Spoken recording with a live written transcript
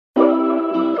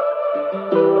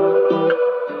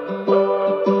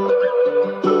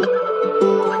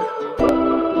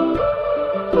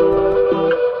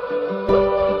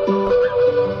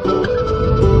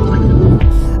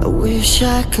wish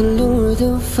I could lower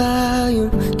the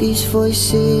volume. These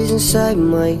voices inside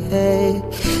my head,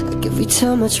 like every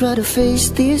time I try to face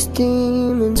these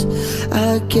demons,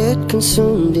 I get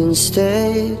consumed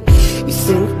instead. You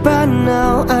think by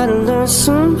now I'd learned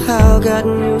somehow,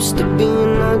 gotten used to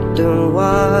being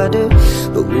underwater.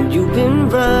 But when you've been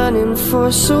running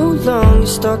for so long, you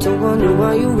start to wonder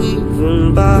why you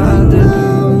even bother.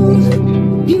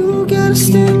 You gotta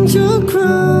stand your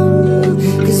ground,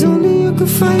 'cause only you can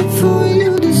fight for what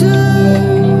you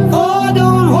deserve. Oh,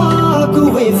 don't walk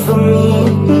away from me.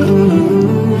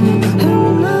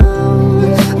 And now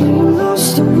you're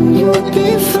lost and you'll be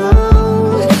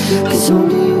found, 'cause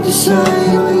only you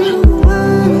decide what you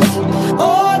want.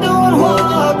 Oh, don't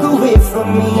walk away from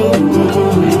me.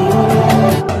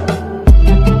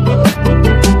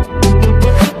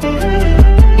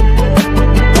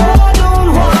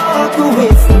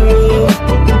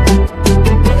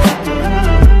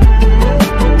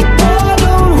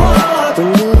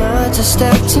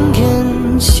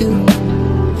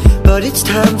 But it's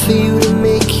time for you to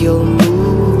make your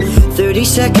move. 30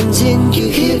 seconds in, you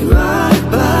hit rock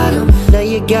bottom. Now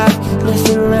you got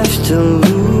nothing left to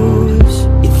lose.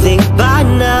 You think by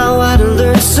now I'd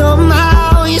learned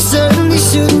somehow. You certainly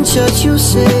shouldn't judge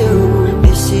yourself.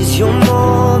 This is your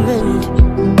moment.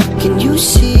 Can you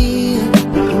see it?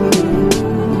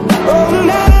 Oh,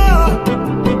 now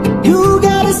you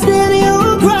gotta stand your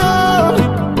ground.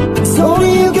 So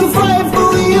you can fight for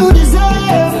what you deserve.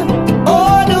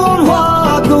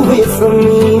 Away from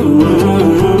me.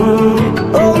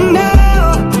 Oh, now,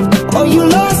 are you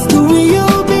lost to where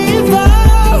you'll be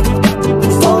found?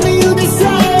 Only you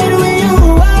decide where you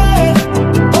are.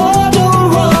 Oh, don't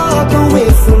walk away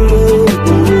from me.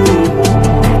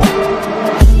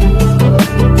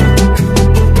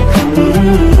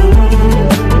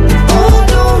 Oh,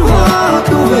 don't walk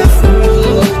away from me.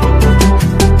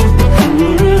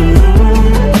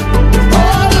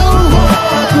 Oh, don't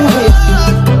walk away from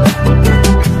me.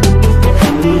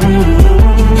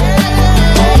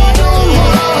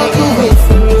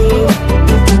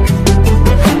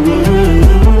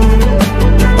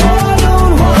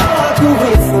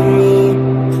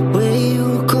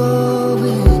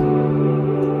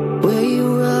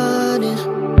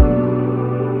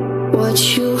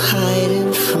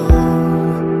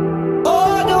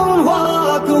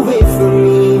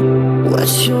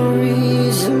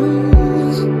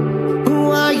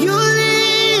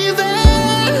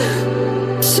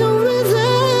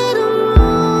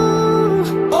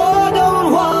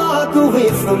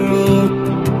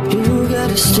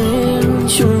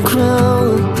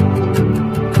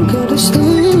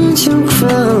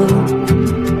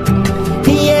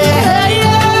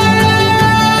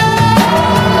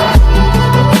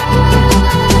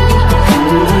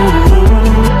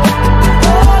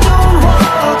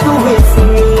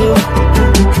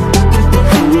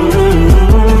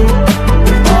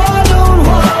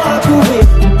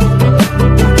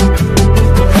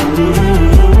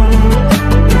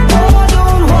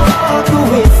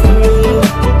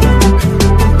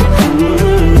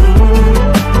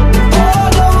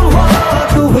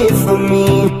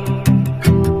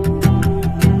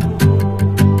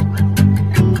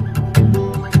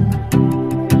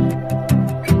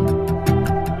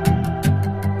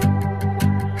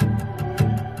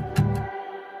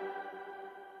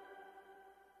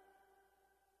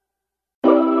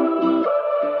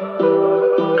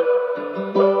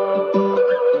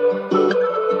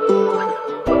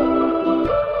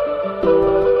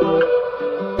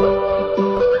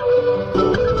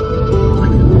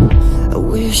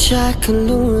 I can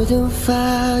lower the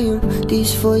volume.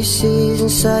 These voices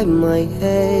inside my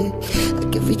head,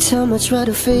 like every time I try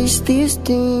to face these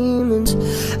demons,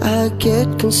 I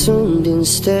get consumed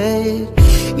instead.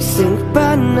 You think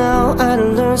by now I'd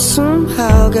learned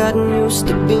somehow, gotten used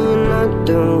to being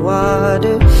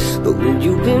underwater. But when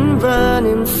you've been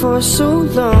running for so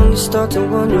long, you start to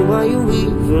wonder why you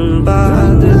even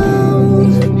bother.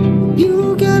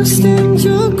 You gotta stand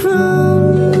your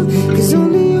ground, 'cause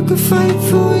only you can fight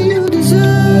for what you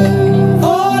deserve.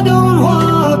 Oh, don't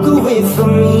walk away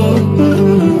from me.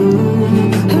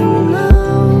 And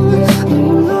now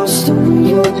you're lost and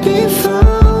you'll be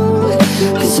found,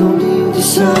 'cause only you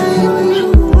decide what you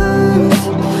want.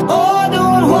 Oh,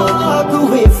 don't walk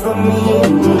away from me.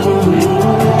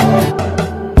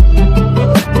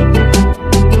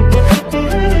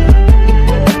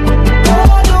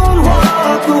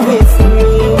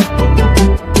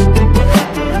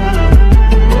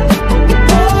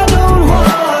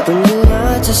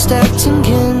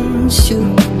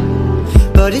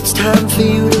 But it's time for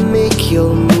you to make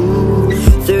your move.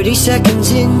 30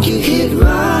 seconds in, you hit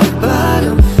rock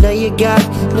bottom. Now you got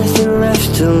nothing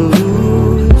left to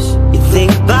lose. You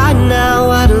think by now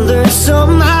I'd have learned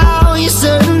somehow. You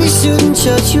certainly shouldn't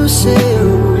judge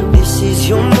yourself. This is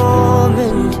your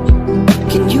moment.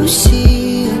 Can you see